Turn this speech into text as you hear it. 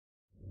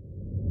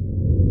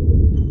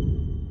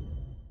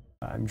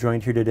I'm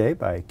joined here today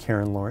by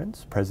Karen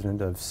Lawrence,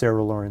 president of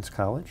Sarah Lawrence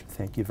College.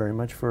 Thank you very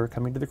much for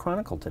coming to the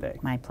Chronicle today.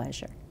 My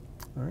pleasure.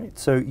 All right,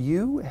 so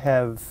you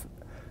have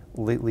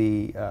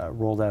lately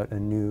rolled out a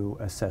new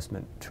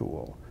assessment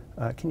tool.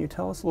 Can you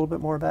tell us a little bit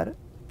more about it?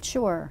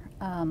 Sure.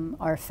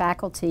 A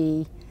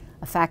faculty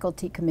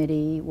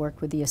committee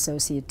worked with the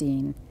associate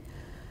dean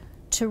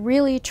to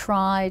really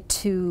try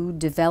to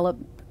develop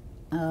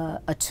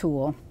a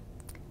tool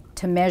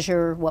to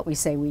measure what we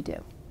say we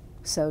do.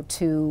 So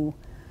to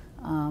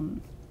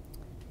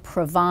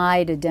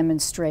provide a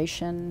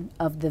demonstration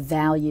of the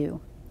value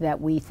that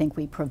we think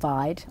we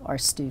provide our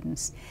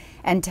students,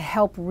 and to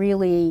help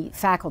really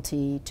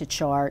faculty to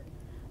chart,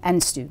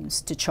 and students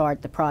to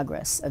chart the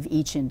progress of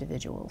each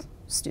individual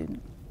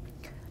student.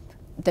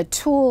 The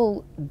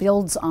tool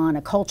builds on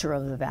a culture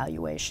of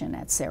evaluation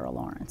at Sarah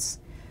Lawrence,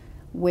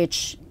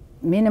 which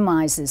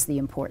minimizes the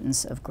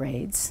importance of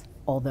grades,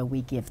 although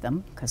we give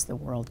them, because the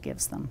world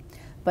gives them,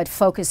 but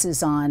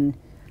focuses on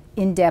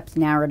in-depth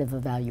narrative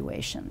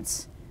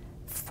evaluations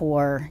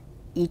for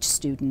each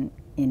student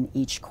in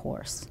each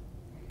course.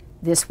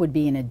 This would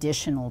be an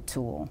additional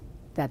tool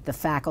that the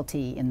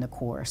faculty in the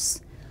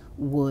course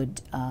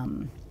would,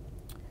 an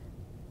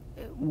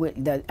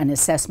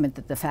assessment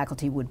that the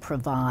faculty would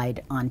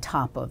provide on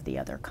top of the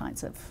other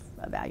kinds of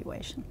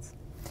evaluations.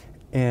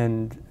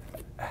 And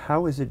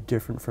how is it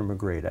different from a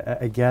grade?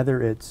 I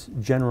gather it's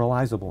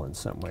generalizable in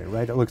some way,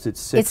 right? It looks at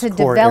six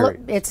core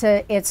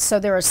areas. So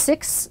there are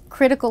 6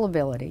 critical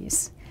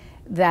abilities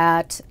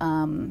that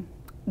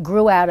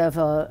grew out of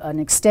an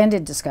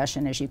extended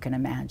discussion, as you can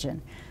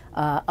imagine,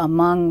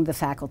 among the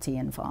faculty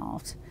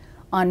involved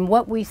on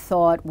what we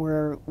thought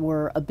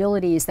were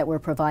abilities that were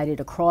provided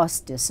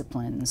across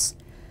disciplines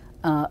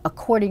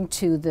according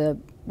to the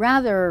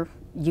rather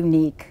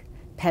unique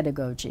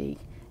pedagogy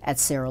at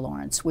Sarah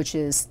Lawrence, which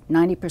is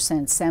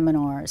 90%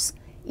 seminars.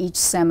 Each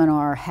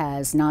seminar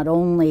has not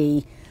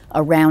only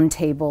a round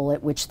table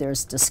at which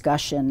there's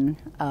discussion,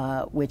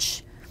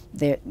 which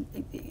the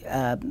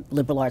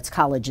liberal arts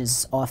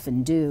colleges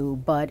often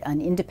do, but an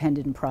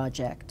independent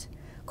project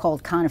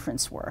called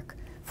conference work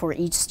for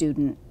each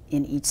student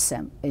in each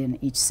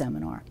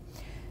seminar.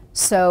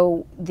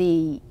 So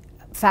the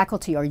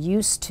faculty are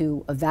used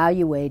to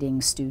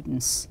evaluating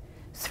students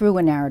through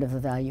a narrative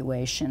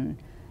evaluation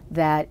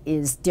that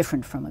is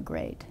different from a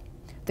grade.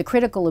 The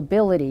critical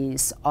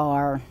abilities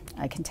are,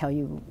 I can tell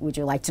you, would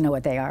you like to know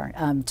what they are?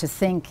 To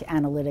think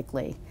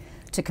analytically,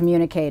 to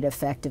communicate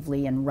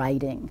effectively in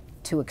writing,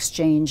 to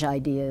exchange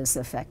ideas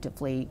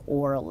effectively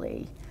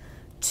orally,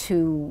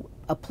 to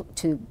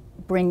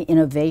bring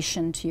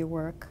innovation to your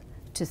work,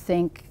 to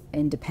think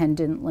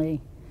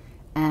independently,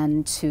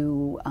 and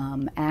to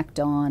act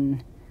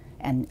on,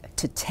 and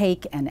to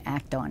take and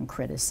act on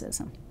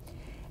criticism.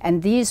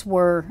 And these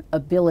were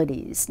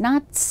abilities,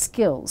 not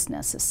skills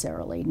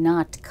necessarily,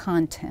 not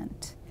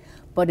content,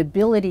 but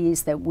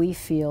abilities that we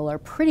feel are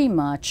pretty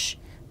much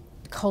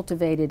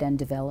cultivated and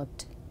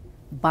developed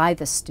by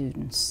the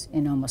students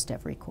in almost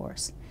every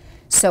course.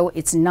 So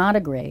it's not a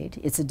grade,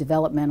 it's a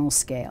developmental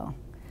scale.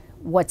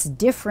 What's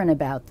different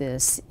about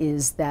this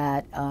is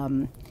that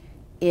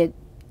it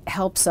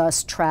helps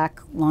us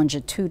track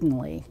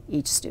longitudinally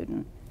each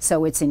student.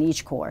 So it's in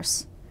each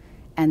course.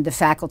 And the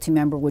faculty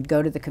member would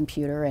go to the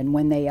computer, and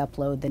when they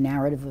upload the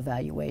narrative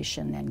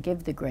evaluation and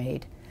give the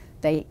grade,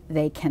 they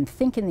can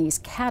think in these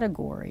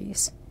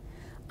categories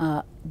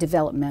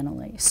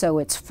developmentally. So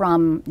it's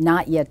from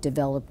not yet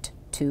developed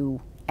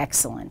to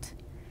excellent,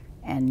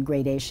 and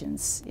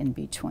gradations in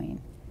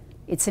between.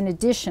 It's an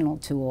additional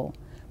tool,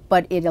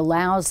 but it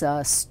allows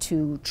us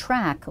to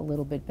track a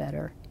little bit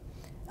better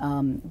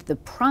the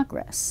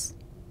progress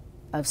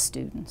of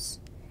students.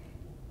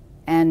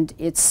 And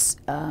its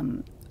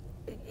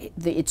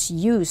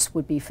use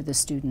would be for the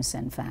students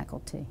and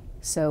faculty.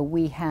 So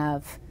we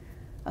have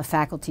a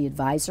faculty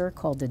advisor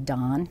called a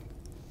Don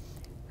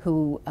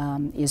who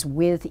is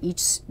with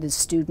the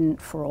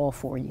student for all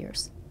 4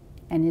 years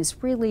and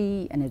is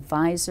really an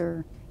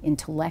advisor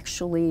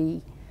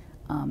intellectually,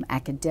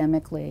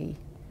 academically,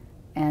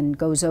 and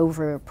goes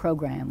over a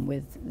program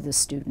with the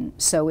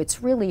student. So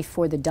it's really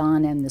for the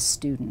Don and the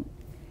student.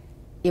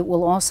 It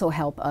will also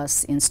help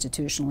us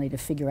institutionally to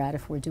figure out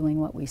if we're doing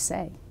what we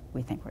say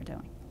we think we're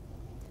doing.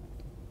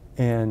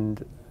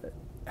 And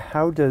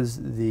how does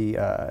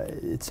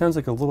it sounds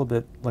like a little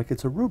bit like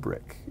it's a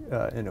rubric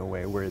in a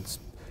way, where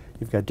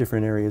you've got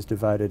different areas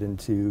divided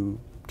into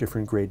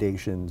different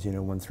gradations,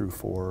 1 through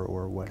 4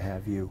 or what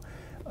have you.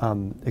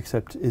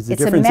 Except is the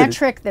difference... It's a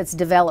metric that's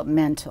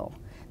developmental.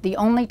 The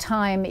only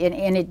time,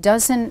 and it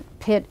doesn't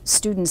pit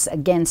students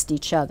against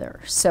each other,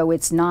 so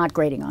it's not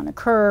grading on a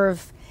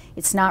curve,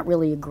 it's not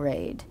really a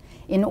grade.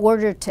 In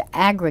order to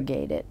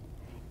aggregate it,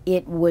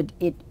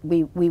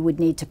 we would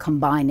need to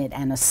combine it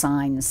and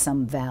assign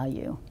some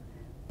value.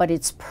 But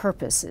its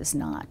purpose is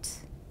not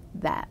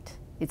that.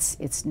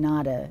 It's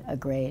not a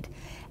grade.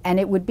 And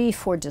it would be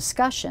for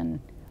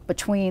discussion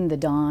between the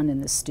Don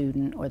and the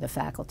student, or the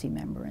faculty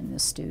member and the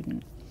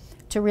student,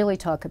 to really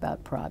talk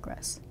about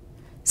progress.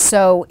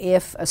 So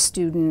if a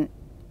student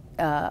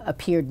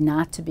appeared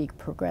not to be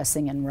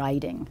progressing in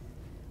writing,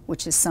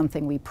 which is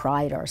something we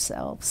pride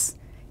ourselves.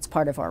 It's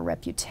part of our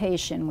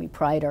reputation. We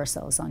pride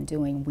ourselves on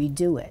doing. We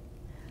do it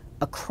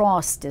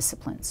across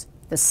disciplines.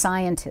 The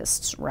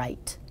scientists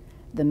write.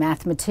 The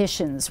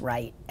mathematicians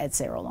write at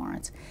Sarah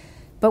Lawrence.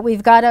 But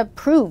we've got to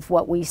prove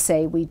what we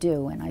say we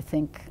do, and I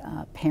think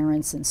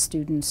parents and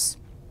students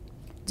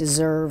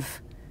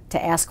deserve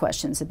to ask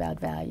questions about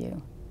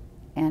value.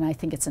 And I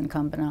think it's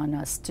incumbent on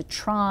us to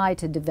try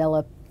to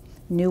develop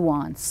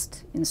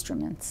nuanced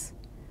instruments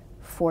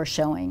for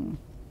showing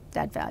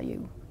that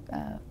value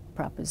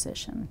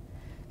proposition.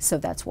 So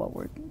that's what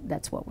we're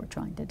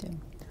trying to do.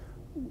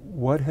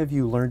 What have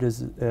you learned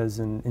as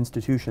an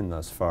institution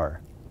thus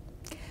far?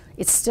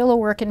 It's still a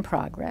work in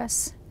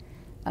progress.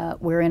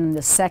 We're in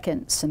the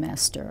second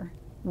semester.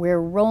 We're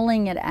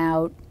rolling it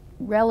out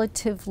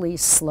relatively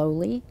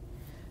slowly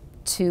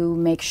to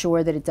make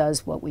sure that it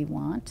does what we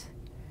want.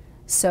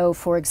 So,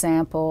 for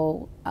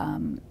example,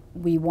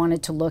 we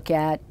wanted to look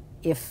at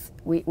if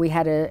we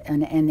had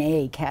an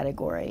NA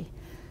category.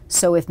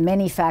 So if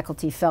many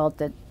faculty felt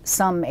that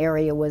some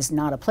area was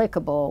not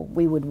applicable,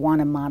 we would want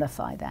to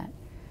modify that.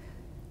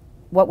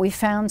 What we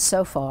found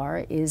so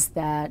far is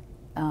that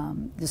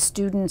the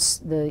students,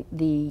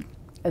 the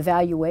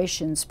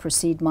evaluations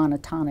proceed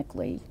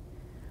monotonically,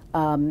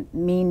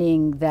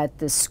 meaning that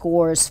the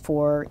scores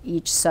for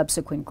each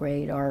subsequent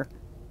grade are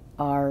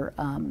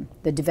on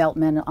the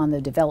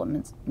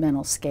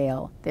developmental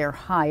scale. They're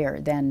higher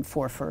than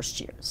for first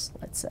years,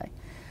 let's say.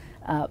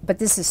 But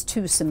this is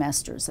 2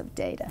 semesters of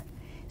data,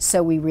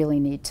 so we really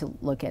need to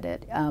look at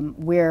it.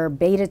 We're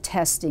beta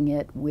testing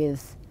it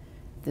with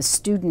the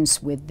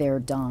students with their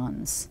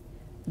DONs.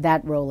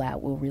 That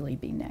rollout will really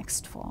be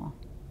next fall.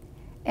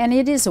 And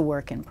it is a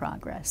work in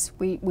progress.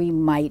 We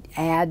might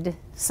add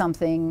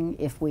something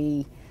if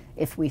we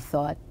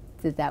thought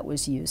that that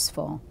was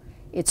useful.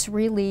 It's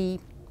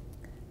really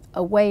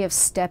a way of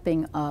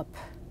stepping up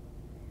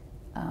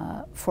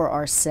for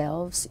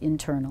ourselves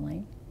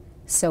internally.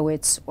 So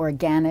it's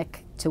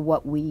organic to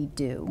what we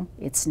do.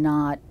 It's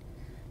not,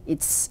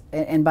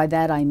 and by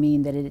that I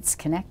mean that it's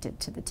connected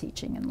to the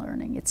teaching and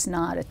learning. It's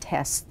not a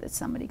test that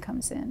somebody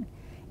comes in.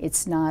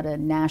 It's not a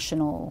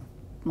national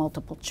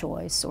multiple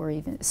choice or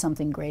even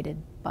something graded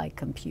by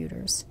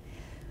computers.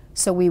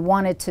 So we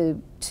wanted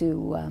to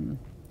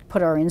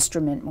put our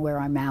instrument where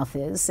our mouth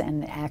is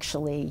and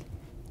actually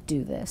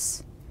do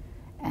this,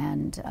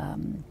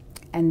 and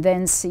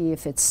then see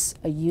if it's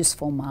a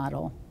useful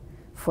model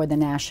for the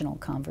national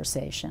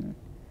conversation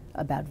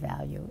about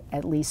value,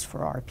 at least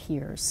for our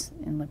peers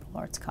in liberal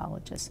arts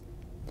colleges.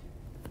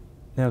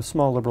 Now,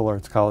 small liberal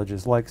arts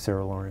colleges like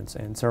Sarah Lawrence,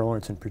 and Sarah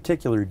Lawrence in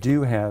particular,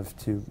 do have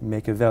to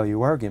make a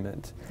value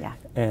argument. Yeah.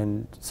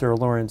 And Sarah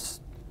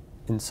Lawrence,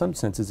 in some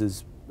senses,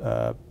 is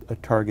a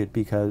target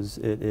because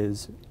it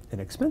is an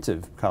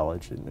expensive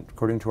college. And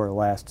according to our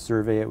last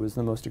survey, it was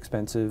the most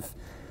expensive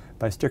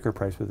by sticker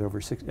price with over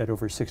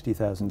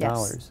 $60,000.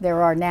 Yes,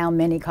 there are now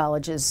many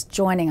colleges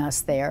joining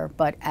us there,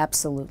 but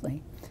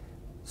absolutely.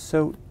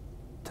 So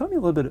tell me a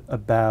little bit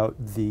about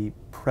the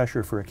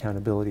pressure for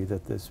accountability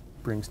that this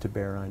brings to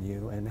bear on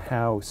you, and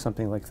how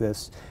something like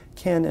this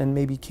can and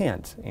maybe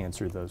can't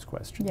answer those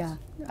questions. Yeah.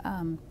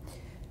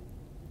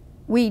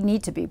 We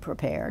need to be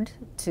prepared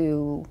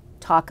to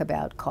talk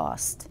about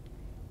cost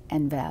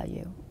and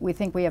value. We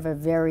think we have a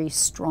very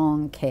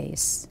strong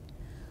case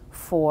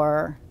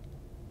for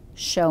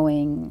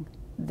showing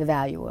the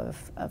value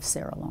of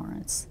Sarah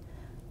Lawrence.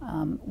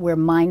 We're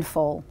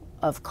mindful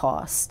of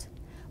cost,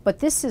 but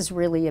this is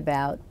really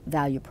about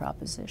value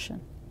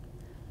proposition.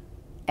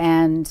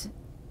 And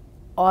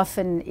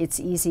often it's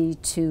easy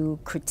to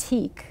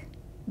critique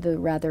the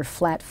rather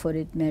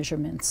flat-footed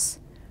measurements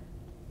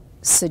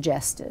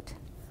suggested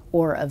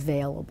or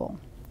available.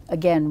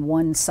 Again,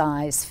 one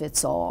size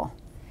fits all.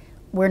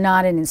 We're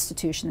not an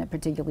institution that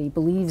particularly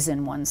believes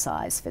in one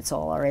size fits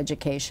all. Our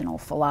educational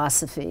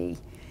philosophy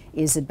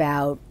is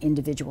about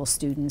individual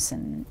students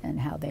and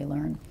how they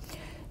learn.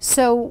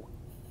 So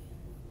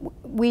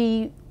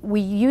we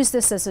use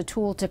this as a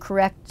tool to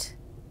correct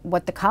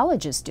what the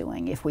college is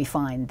doing if we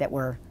find that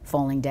we're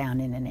falling down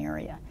in an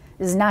area.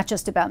 This is not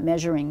just about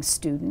measuring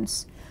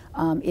students.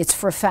 It's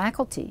for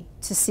faculty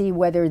to see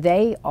whether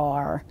they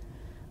are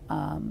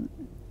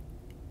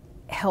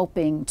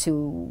helping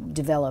to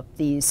develop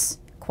these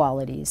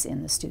qualities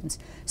in the students.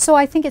 So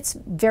I think it's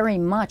very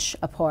much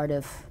a part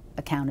of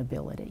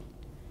accountability.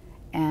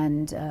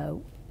 And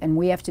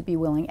we have to be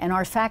willing, and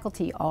our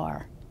faculty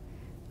are.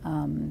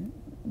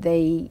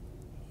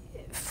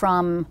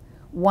 From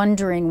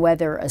wondering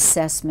whether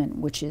assessment,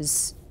 which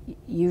is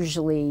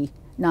usually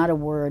not a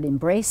word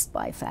embraced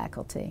by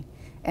faculty,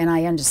 and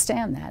I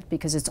understand that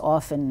because it's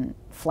often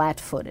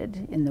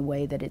flat-footed in the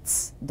way that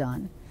it's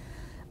done.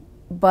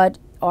 But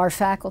our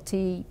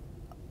faculty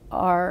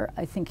are,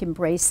 I think,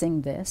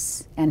 embracing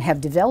this and have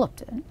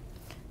developed it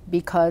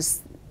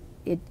because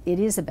it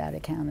is about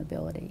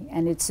accountability,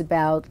 and it's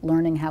about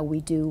learning how we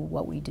do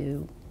what we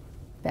do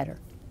better.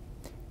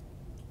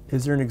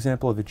 Is there an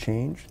example of a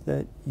change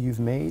that you've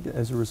made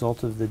as a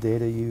result of the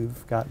data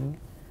you've gotten?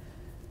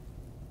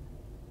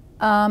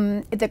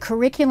 The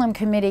curriculum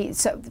committee,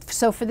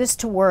 so for this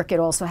to work, it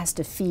also has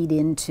to feed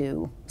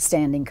into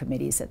standing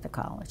committees at the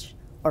college,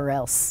 or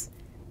else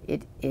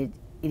it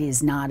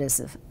is not as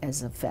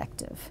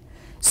effective.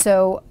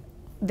 So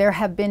there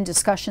have been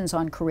discussions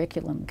on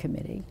curriculum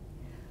committee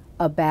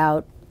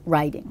about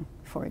writing,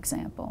 for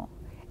example,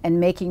 and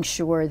making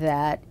sure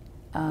that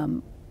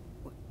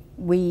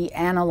we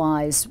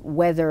analyze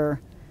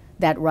whether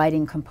that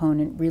writing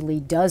component really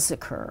does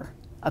occur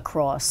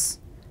across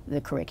the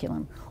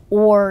curriculum,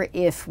 or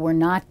if we're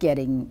not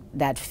getting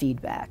that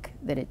feedback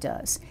that it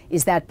does.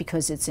 Is that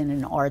because it's in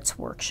an arts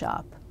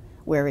workshop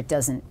where it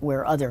doesn't,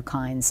 where other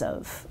kinds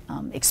of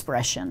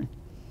expression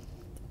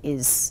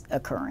is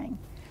occurring?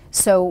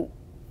 So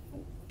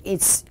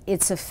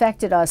it's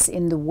affected us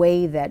in the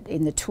way that,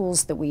 in the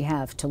tools that we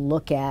have to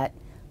look at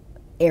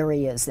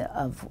areas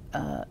of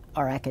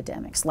our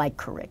academics, like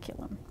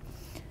curriculum,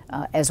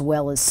 as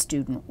well as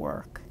student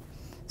work.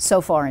 So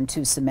far in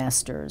 2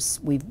 semesters,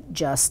 we've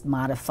just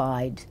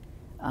modified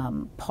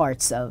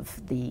parts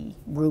of the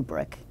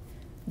rubric.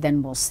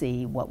 Then we'll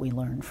see what we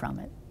learn from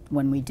it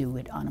when we do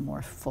it on a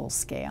more full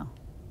scale.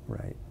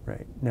 Right,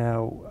 right.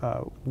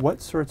 Now,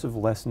 what sorts of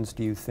lessons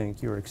do you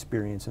think your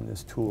experience in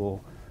this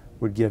tool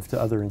would give to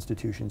other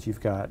institutions?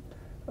 You've got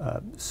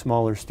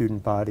smaller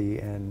student body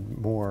and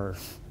more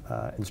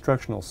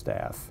instructional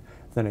staff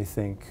than I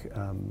think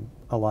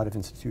a lot of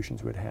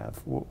institutions would have.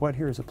 What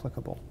here is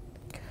applicable?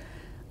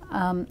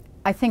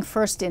 I think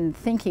first, in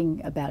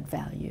thinking about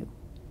value,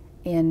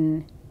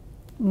 in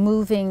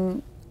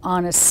moving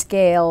on a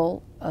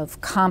scale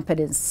of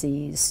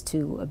competencies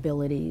to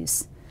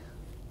abilities,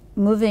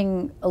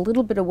 moving a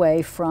little bit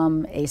away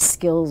from a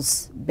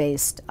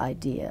skills-based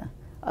idea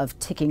of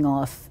ticking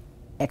off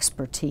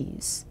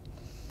expertise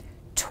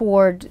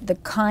toward the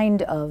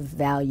kind of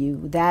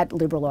value that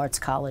liberal arts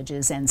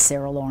colleges, and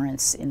Sarah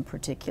Lawrence in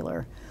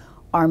particular,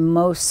 are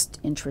most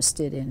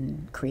interested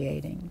in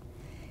creating.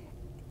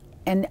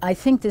 And I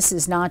think this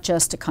is not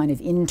just a kind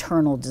of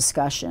internal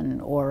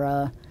discussion or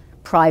a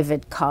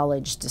private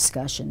college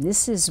discussion.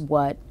 This is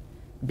what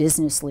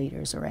business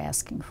leaders are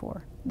asking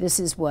for. This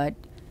is what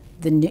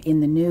in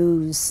the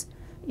news,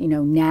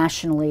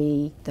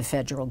 nationally, the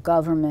federal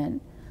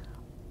government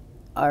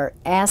are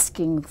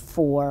asking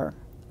for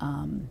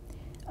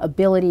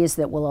abilities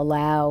that will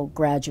allow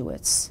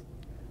graduates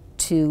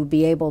to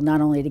be able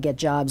not only to get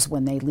jobs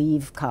when they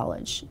leave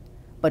college,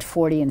 but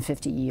 40 and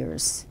 50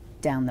 years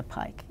down the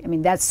pike. I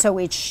mean, so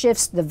it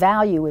shifts, the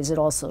value is it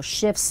also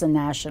shifts the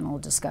national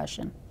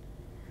discussion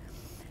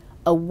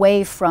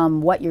away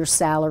from what your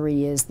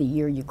salary is the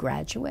year you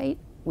graduate,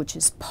 which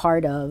is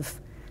part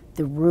of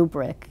the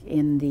rubric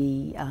in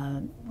the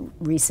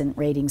recent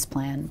ratings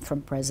plan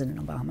from President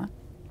Obama.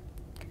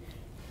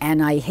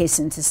 And I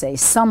hasten to say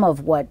some of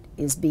what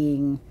is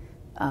being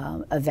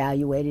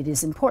evaluated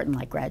is important,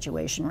 like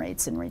graduation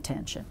rates and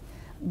retention.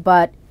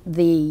 But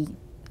the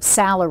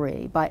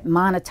salary, by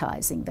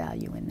monetizing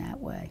value in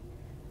that way,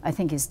 I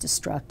think is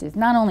destructive,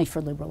 not only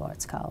for liberal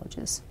arts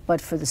colleges,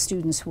 but for the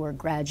students who are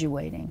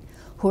graduating,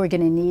 who are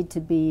going to need to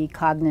be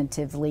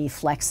cognitively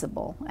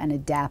flexible and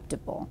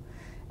adaptable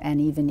and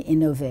even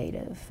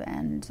innovative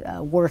and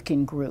work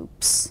in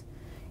groups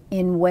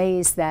in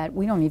ways that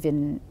we don't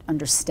even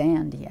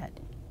understand yet.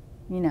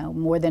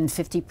 More than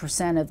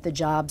 50% of the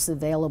jobs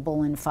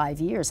available in 5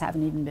 years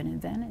haven't even been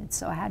invented.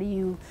 So how do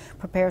you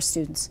prepare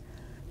students?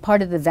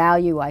 Part of the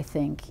value, I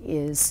think,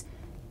 is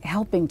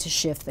helping to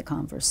shift the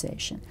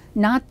conversation,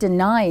 not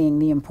denying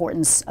the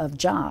importance of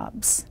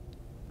jobs.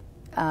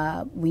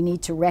 We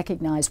need to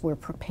recognize we're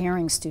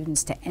preparing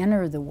students to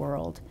enter the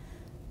world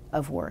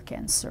of work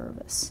and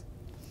service,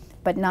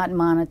 but not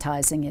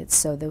monetizing it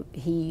so that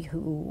he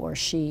who or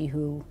she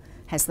who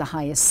has the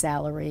highest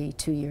salary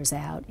 2 years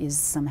out is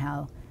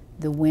somehow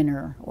the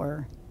winner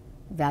or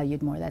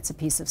valued more. That's a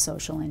piece of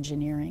social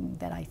engineering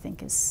that I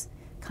think is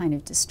kind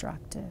of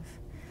destructive.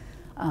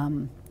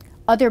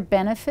 Other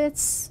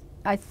benefits,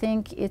 I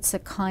think it's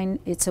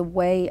a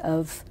way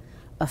of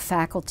a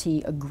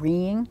faculty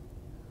agreeing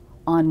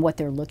on what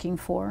they're looking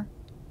for.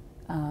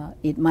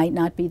 It might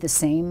not be the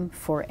same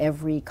for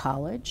every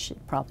college,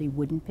 it probably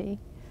wouldn't be,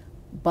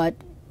 but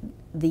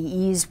the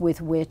ease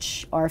with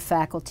which our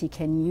faculty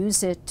can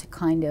use it to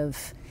kind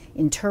of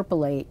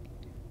interpolate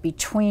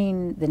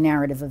between the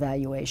narrative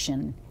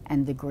evaluation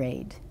and the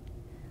grade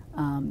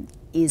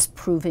is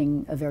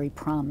proving a very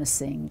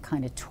promising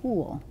kind of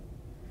tool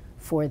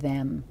for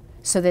them,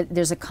 so that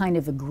there's a kind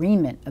of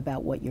agreement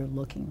about what you're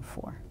looking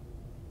for.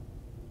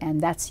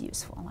 And that's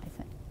useful, I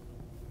think.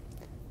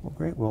 Well,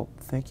 great. Well,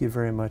 thank you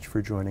very much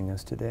for joining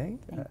us today.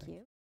 Thank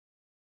you.